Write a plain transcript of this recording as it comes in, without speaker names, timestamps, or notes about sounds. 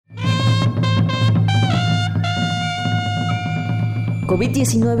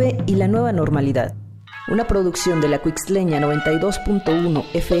COVID-19 y la nueva normalidad. Una producción de la Cuixtleña 92.1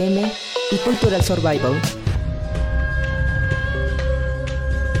 FM y Cultural Survival.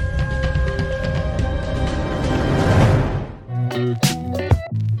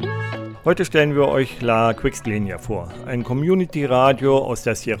 Heute stellen wir euch La Cuixtleña vor, ein Community-Radio aus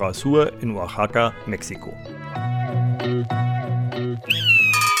der Sierra Sur in Oaxaca, Mexiko.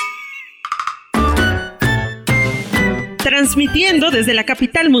 Transmitiendo desde la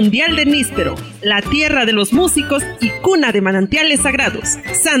capital mundial de Níspero, la tierra de los músicos y cuna de manantiales sagrados,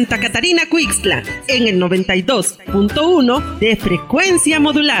 Santa Catarina Cuixtla, en el 92.1 de frecuencia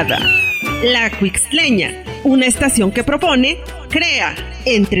modulada. La Cuixtleña, una estación que propone, crea,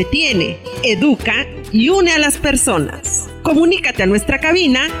 entretiene, educa y une a las personas. Comunícate a nuestra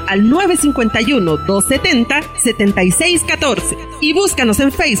cabina al 951-270-7614 y búscanos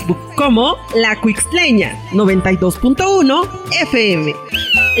en Facebook como La Cuixtleña 92.1 FM.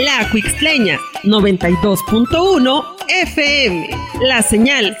 La Cuixtleña 92.1 FM, la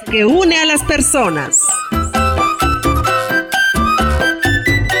señal que une a las personas.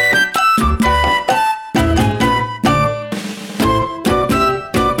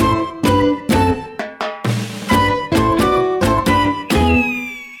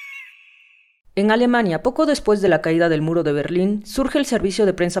 En Alemania, poco después de la caída del muro de Berlín, surge el servicio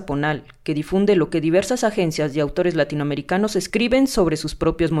de prensa Ponal, que difunde lo que diversas agencias y autores latinoamericanos escriben sobre sus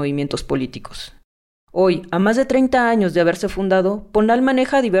propios movimientos políticos. Hoy, a más de 30 años de haberse fundado, Ponal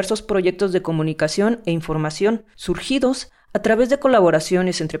maneja diversos proyectos de comunicación e información surgidos a través de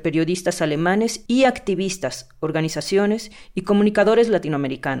colaboraciones entre periodistas alemanes y activistas, organizaciones y comunicadores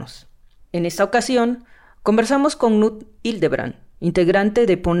latinoamericanos. En esta ocasión, conversamos con Knut Hildebrand, integrante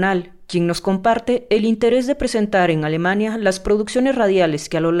de Ponal, quien nos comparte el interés de presentar en Alemania las producciones radiales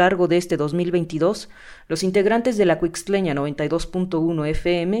que a lo largo de este 2022 los integrantes de la Cuixtleña 92.1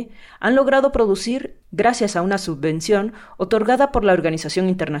 FM han logrado producir gracias a una subvención otorgada por la organización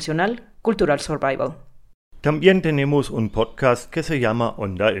internacional Cultural Survival. También tenemos un podcast que se llama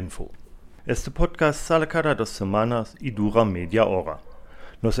Onda Info. Este podcast sale cada 2 semanas y dura media hora.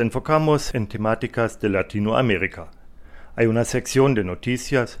 Nos enfocamos en temáticas de Latinoamérica. Hay una sección de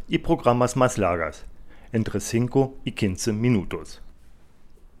noticias y programas más largas, entre 5 y 15 minutos.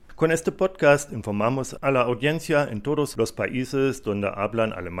 Con este podcast informamos a la audiencia en todos los países donde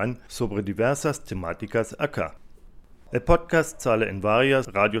hablan alemán sobre diversas temáticas acá. El podcast sale en varias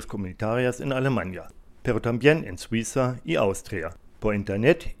radios comunitarias en Alemania, pero también en Suiza y Austria, por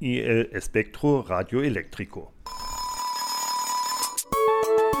internet y el espectro radioeléctrico.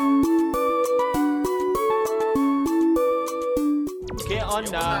 ¿Qué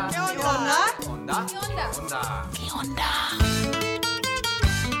onda? ¿Qué onda? ¿Onda? ¿Qué onda? Onda. ¿Qué onda?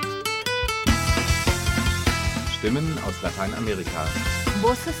 Stimmen aus Lateinamerika.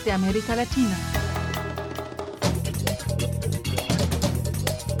 Voces de América Latina.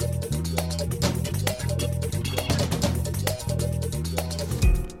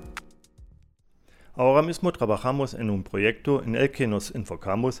 Ahora mismo trabajamos en un proyecto en el que nos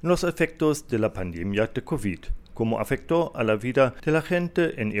enfocamos en los efectos de la pandemia de COVID, cómo afectó a la vida de la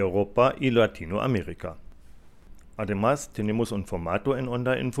gente en Europa y Latinoamérica. Además, tenemos un formato en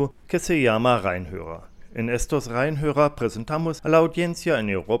Onda Info que se llama Reinhörer. En estos Reinhörer presentamos a la audiencia en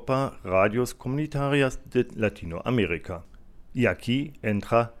Europa radios comunitarias de Latinoamérica. Y aquí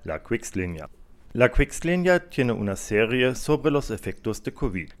entra La Cuixtleña. La Cuixtleña tiene una serie sobre los efectos de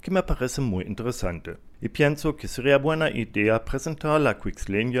COVID que me parece muy interesante y pienso que sería buena idea presentar La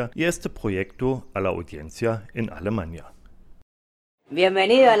Cuixtleña y este proyecto a la audiencia en Alemania.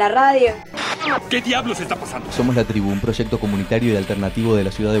 Bienvenido a la radio. ¿Qué diablos está pasando? Somos La Tribu, un proyecto comunitario y alternativo de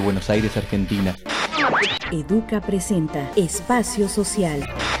la ciudad de Buenos Aires, Argentina. Educa presenta Espacio Social.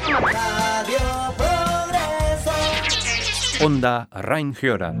 Radio Progreso. Onda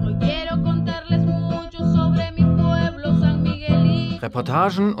Reinhörer.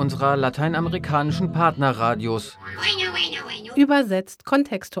 Reportagen unserer lateinamerikanischen Partnerradios. Übersetzt,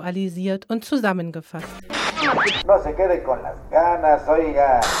 kontextualisiert und zusammengefasst. No se quede con las ganas,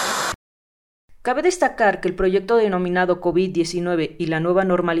 oiga. Cabe destacar que el proyecto denominado COVID-19 y la nueva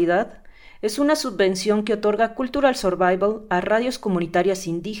normalidad es una subvención que otorga Cultural Survival a radios comunitarias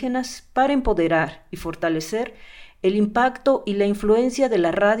indígenas para empoderar y fortalecer el impacto y la influencia de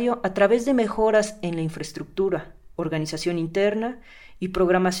la radio a través de mejoras en la infraestructura, organización interna y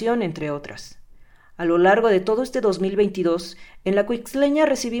programación, entre otras. A lo largo de todo este 2022, en La Cuixtleña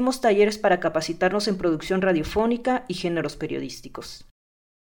recibimos talleres para capacitarnos en producción radiofónica y géneros periodísticos.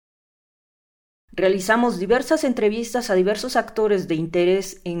 Realizamos diversas entrevistas a diversos actores de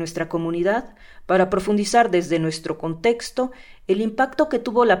interés en nuestra comunidad para profundizar desde nuestro contexto el impacto que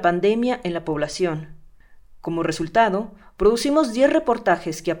tuvo la pandemia en la población. Como resultado, producimos 10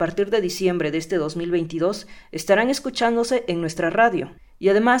 reportajes que a partir de diciembre de este 2022 estarán escuchándose en nuestra radio y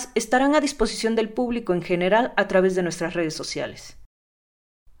además estarán a disposición del público en general a través de nuestras redes sociales.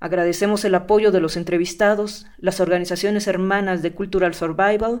 Agradecemos el apoyo de los entrevistados, las organizaciones hermanas de Cultural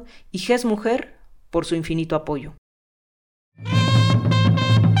Survival y GES Mujer por su infinito apoyo.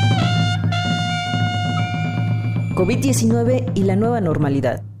 COVID-19 y la nueva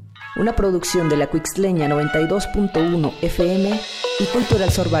normalidad. Una producción de la Cuixtleña 92.1 FM y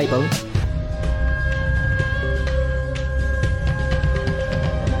Cultural Survival